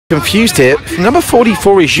Confused here. Number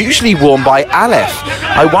 44 is usually worn by Aleph.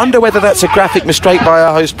 I wonder whether that's a graphic mistake by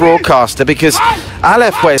our host broadcaster, because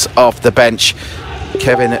Aleph wears off the bench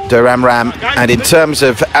Kevin Duramram. And in terms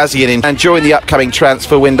of Asian and during the upcoming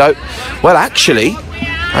transfer window, well, actually,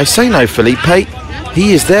 I say no, Felipe.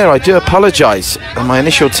 He is there. I do apologise. On my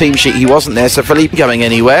initial team sheet, he wasn't there, so Felipe going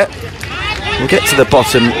anywhere. We'll get to the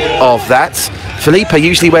bottom of that. Felipe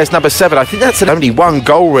usually wears number 7. I think that's only one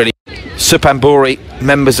goal, really. Suphanburi,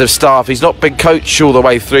 members of staff. He's not been coached all the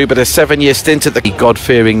way through, but a 7-year stint at the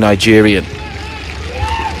God-fearing Nigerian.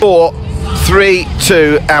 4, 3,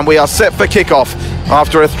 2, and we are set for kick-off.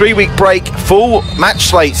 After a 3-week break, full match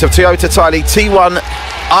slates of Toyota Thai League T1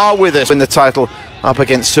 are with us in the title, up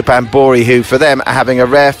against Suphanburi, who for them are having a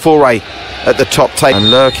rare foray at the top table.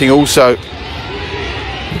 And lurking also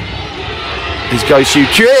is Gosu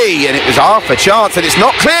G, and it was half a chance, and it's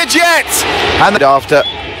not cleared yet. And after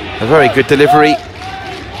a very good delivery.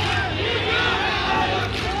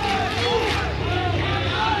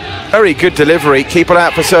 Very good delivery. Keep an eye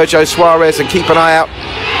out for Sergio Suarez, and keep an eye out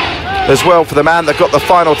as well for the man that got the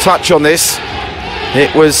final touch on this.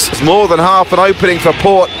 It was more than half an opening for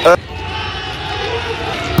Port.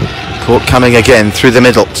 Port coming again through the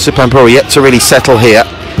middle. Suphanburi yet to really settle here.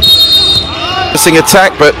 Missing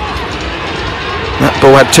attack, but that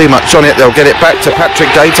ball had too much on it. They'll get it back to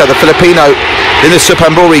Patrick Data, the Filipino, in the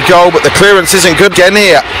Suphanburi goal, but the clearance isn't good again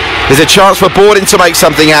here. There's a chance for Borden to make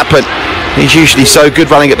something happen. He's usually so good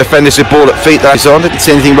running at defenders with ball at feet that he's on. Didn't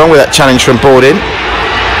see anything wrong with that challenge from Borden.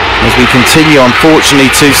 As we continue, unfortunately,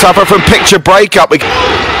 to suffer from picture breakup.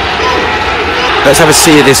 Let's have a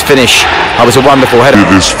see of this finish. That was a wonderful header.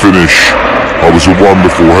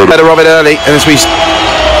 Header of it early, and as we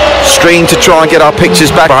stream to try and get our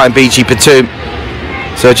pictures back behind BG Batum.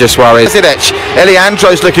 Sergio Suarez. Kazidec.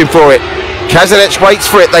 Eliandro's looking for it. Kazidec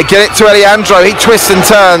waits for it. They get it to Eliandro. He twists and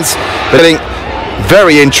turns. But I think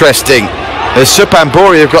very interesting. As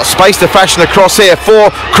Suphanburi have got space to fashion across here.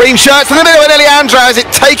 4 cream shirts in the middle, and Eliandro has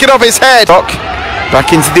it taken off his head.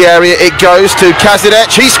 Back into the area it goes to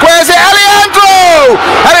Kazidec. He squares it. Eliandro!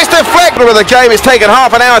 And it's deflected of the game. It's taken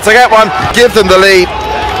half an hour to get one. Give them the lead.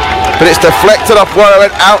 But it's deflected off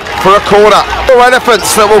Warrowit out for a corner. 4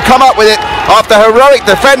 elephants that will come up with it after heroic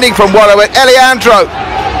defending from Warrowit. Eliandro.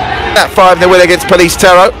 That 5-0 win against Police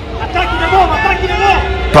Terro.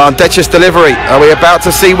 Pandech's delivery. Are we about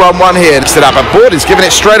to see 1-1 here? Mixed it up, and Borden's giving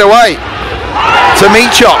it straight away to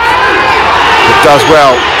Michok. It does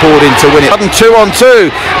well. Borden to win it. 2-on-2.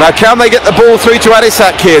 Now, can they get the ball through to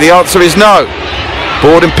Adisak here? The answer is no.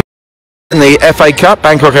 Borden in the FA Cup.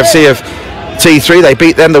 Bangkok FC of T3. They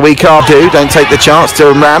beat them the week after. Don't take the chance.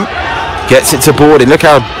 Ram gets it to Borden. Look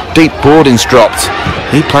how deep Borden's dropped.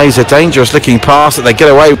 He plays a dangerous looking pass that they get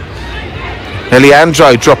away.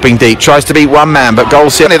 Eliandro dropping deep, tries to beat one man, but goal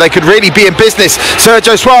city. They could really be in business.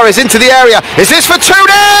 Sergio Suarez into the area. Is this for 2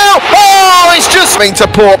 now? Oh, it's just coming to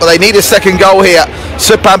Port, but they need a second goal here.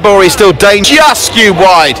 Suphanburi still dangerous. Just skewed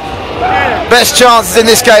wide. Best chances in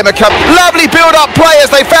this game are coming. Lovely build-up players.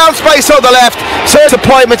 They found space on the left. So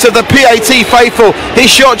deployment of the PAT faithful.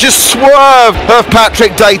 His shot just swerved of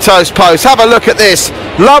Patrick Dato's post. Have a look at this.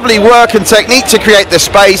 Lovely work and technique to create the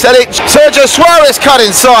space. And Sergio Suarez cut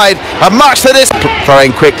inside. And much to this.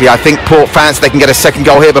 Throwing quickly. I think Port fans, they can get a second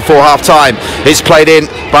goal here before half-time. It's played in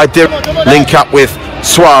by link up with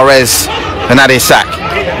Suarez and Adisak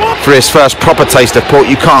for his first proper taste of Port.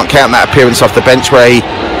 You can't count that appearance off the bench where he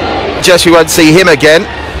we won't see him again.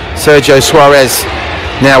 Sergio Suarez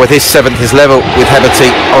now with his 7th, his level with Heberty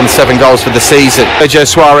on 7 goals for the season. Sergio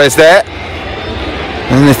Suarez there,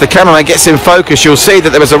 and if the cameraman gets in focus, you'll see that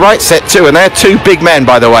there was a right set too, and they're 2 big men,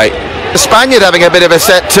 by the way. The Spaniard having a bit of a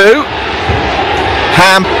set too.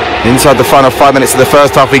 Ham inside the final 5 minutes of the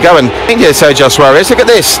first half we go, and here's Sergio Suarez. Look at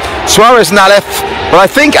this, Suarez and Aleph. Well, I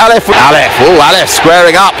think Aleph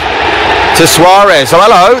squaring up to Suarez. Oh,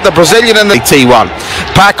 hello, the Brazilian and the T1.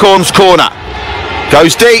 Pacorn's corner.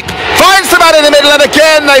 Goes deep. Finds the man in the middle, and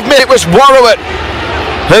again they've missed. It was Warrowit,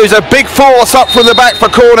 who's a big force up from the back for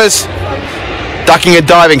corners. Ducking and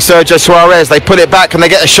diving, Sergio Suarez. They put it back and they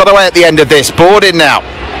get a shot away at the end of this. Borden now.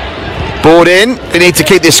 Borden. They need to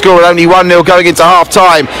keep this score at only 1-0 going into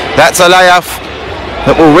half-time. That's a layoff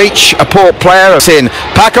that will reach a Port player. It's in.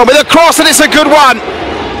 Pacorn with a cross, and it's a good one.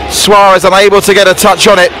 Suarez unable to get a touch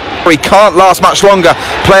on it. He can't last much longer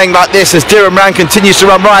playing like this as Duramram continues to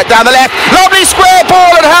run right down the left. Lovely square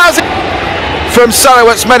ball, and how's it from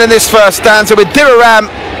Sarawak's men in this first stanza with Duramram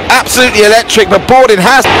absolutely electric, but Borden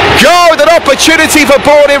has go with an opportunity for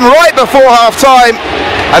Borden right before half time,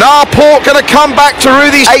 and our Port going to come back to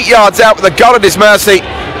rue these 8 yards out with a goal at his mercy.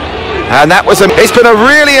 And that was it's been a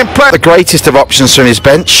really impressive. The greatest of options from his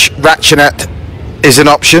bench. Ratchanat is an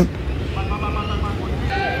option.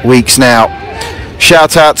 Weeks now.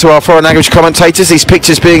 Shout out to our foreign language commentators. These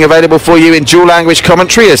pictures being available for you in dual language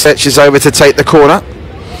commentary as Setch is over to take the corner.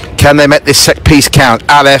 Can they make this set piece count?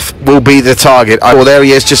 Aleph will be the target. Oh, there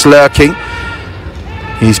he is, just lurking.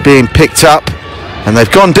 He's being picked up. And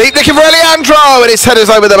they've gone deep, looking for Leandro, and his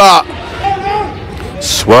header's over the bar.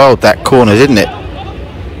 Swirled that corner, didn't it?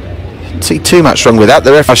 Didn't see too much wrong with that.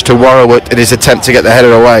 The ref rushed to Warrowwood in his attempt to get the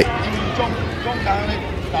header away.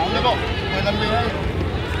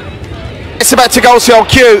 It's about to goal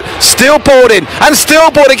Q. Still boarding, and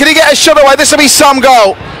still boarding. Can he get a shot away? This will be some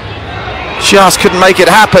goal. Just couldn't make it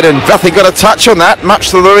happen, and nothing got a touch on that, much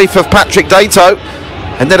to the relief of Patrick Dato.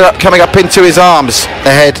 Ended up coming up into his arms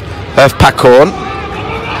ahead of Pakorn.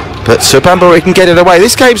 But Suphanburi can get it away.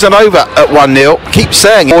 This game's not over at 1-0. Keep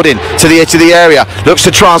saying it. Boarding to the edge of the area. Looks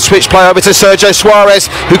to try and switch play over to Sergio Suarez,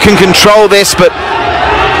 who can control this, but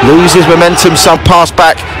loses momentum. Some pass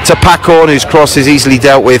back to Pakorn, whose cross is easily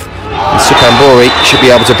dealt with. And Suphanburi should be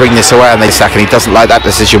able to bring this away, and they sack, and he doesn't like that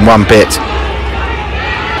decision one bit.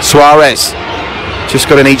 Suarez just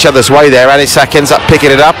got in each other's way there. Adisak ends up picking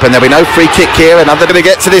it up, and there'll be no free kick here, and they're going to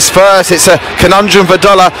get to this first. It's a conundrum for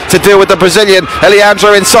Dollar to deal with the Brazilian.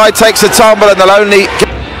 Leandro inside takes a tumble, and they'll only...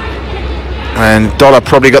 And Dollar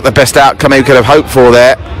probably got the best outcome he could have hoped for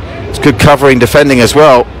there. It's good covering, defending as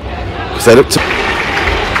well, because they looked to...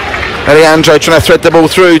 Leandro trying to thread the ball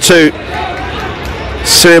through to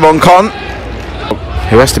Simon Con,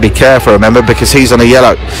 who has to be careful, remember, because he's on a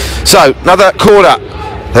yellow. So, another corner.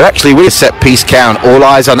 They're actually with a set piece count. All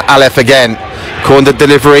eyes on Aleph again. Corner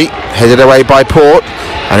delivery, headed away by Port,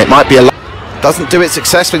 and it might be a... Doesn't do it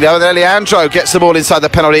successfully though, and Leandro gets the ball inside the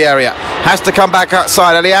penalty area. Has to come back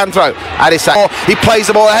outside. Leandro, Adisak, he plays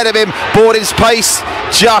the ball ahead of him. Boarding's pace,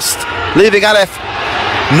 just leaving Aleph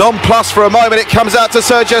non-plus for a moment. It comes out to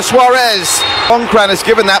Sergio Suarez. Onkran has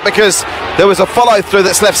given that because there was a follow-through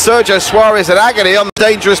that's left Sergio Suarez in agony on the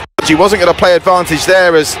dangerous... He wasn't going to play advantage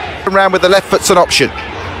there as around with the left foot's an option.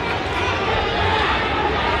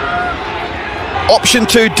 Option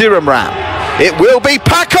 2, Dirham. It will be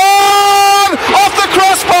Pakorn off the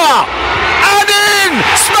crossbar and in,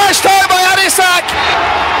 smashed home by Adisak.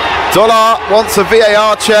 Dollar wants a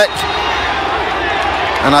VAR check,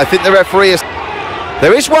 and I think the referee is...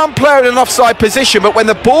 There is one player in an offside position, but when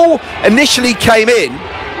the ball initially came in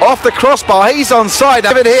off the crossbar, he's onside.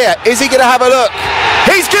 Now, here, is he going to have a look?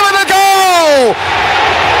 He's given a goal.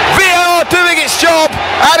 VAR doing its job.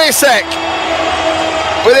 Adisak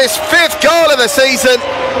with his 5th goal of the season,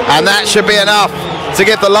 and that should be enough to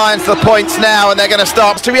give the Lions the points now, and they're going to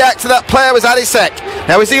start to react to that player was Adisak.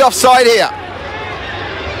 Now, is he offside here?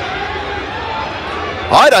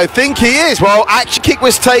 I don't think he is. Well, action kick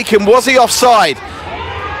was taken. Was he offside?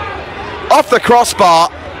 Off the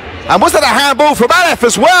crossbar. And was that a handball from Aleph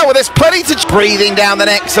as well? Well, there's plenty to... Breathing down the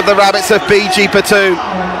necks of the Rabbits of BG Patu.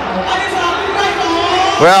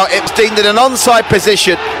 Well, it was deemed in an onside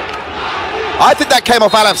position. I think that came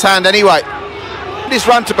off Aleph's hand anyway. His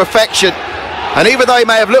run to perfection, and even though he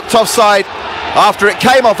may have looked offside after it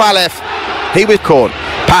came off Aleph, he was Korn.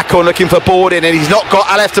 Pakorn looking for boarding, and he's not got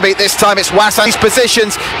Aleph to beat this time. It's Wassan. His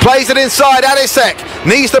positions, plays it inside. Adisak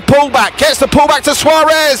needs the pullback, gets the pullback to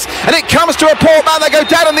Suarez, and it comes to a Port man. They go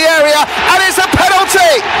down in the area, and it's a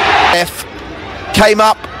penalty. F came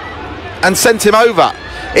up and sent him over.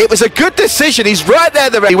 It was a good decision. He's right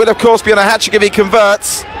there. He will, of course, be on a hat-trick if he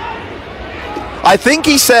converts. I think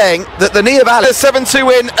he's saying that the knee of Aleph, 7-2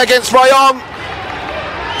 win against Rayong.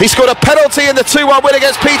 He scored a penalty in the 2-1 win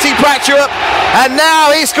against PT Prachuap, and now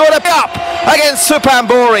he scored a up against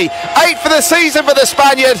Suphanburi. 8 for the season for the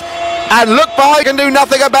Spaniard, and look behind, can do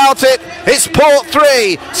nothing about it. It's Port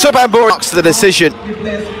 3, Suphanburi. The decision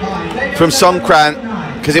from Songkran,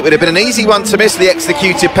 because it would have been an easy one to miss the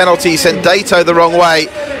executed penalty. He sent Dato the wrong way.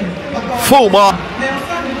 Full mark.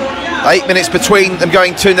 8 minutes between them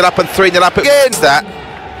going 2-0 up and 3-0 up against that.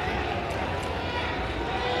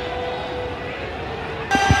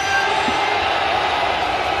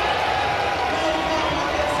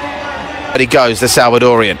 But he goes, the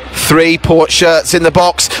Salvadorian. 3 Port shirts in the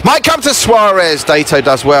box. Might come to Suarez. Dato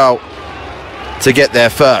does well to get there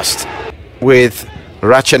first with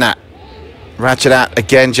Ratchanat. Ratchanat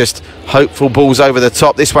again, just hopeful balls over the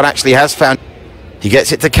top. This one actually has found. He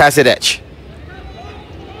gets it to Kazadec.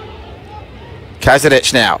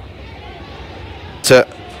 Kazadec now to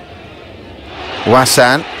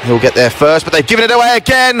Wassan. He'll get there first, but they've given it away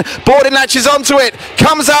again. Boarding latches onto it,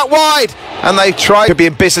 comes out wide, and they try. Could be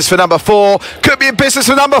in business for number 4. Could be in business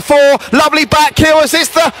for number 4. Lovely back heel. Is this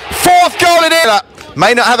the 4th goal in it?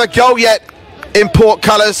 May not have a goal yet in Port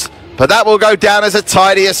colours, but that will go down as a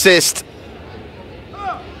tidy assist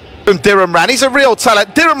from Dhiram. He's a real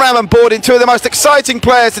talent. Dhiram on board in two of the most exciting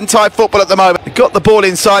players in Thai football at the moment. He got the ball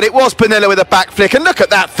inside. It was Panilla with a back flick, and look at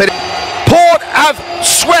that finish. Port have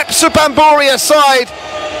swept Suphanburi aside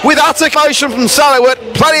with utter emotion from Sarawak,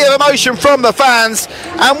 plenty of emotion from the fans,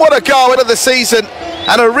 and what a goal of the season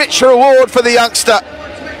and a rich reward for the youngster.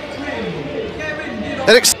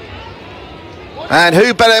 And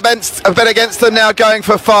who bet against them now, going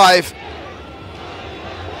for 5?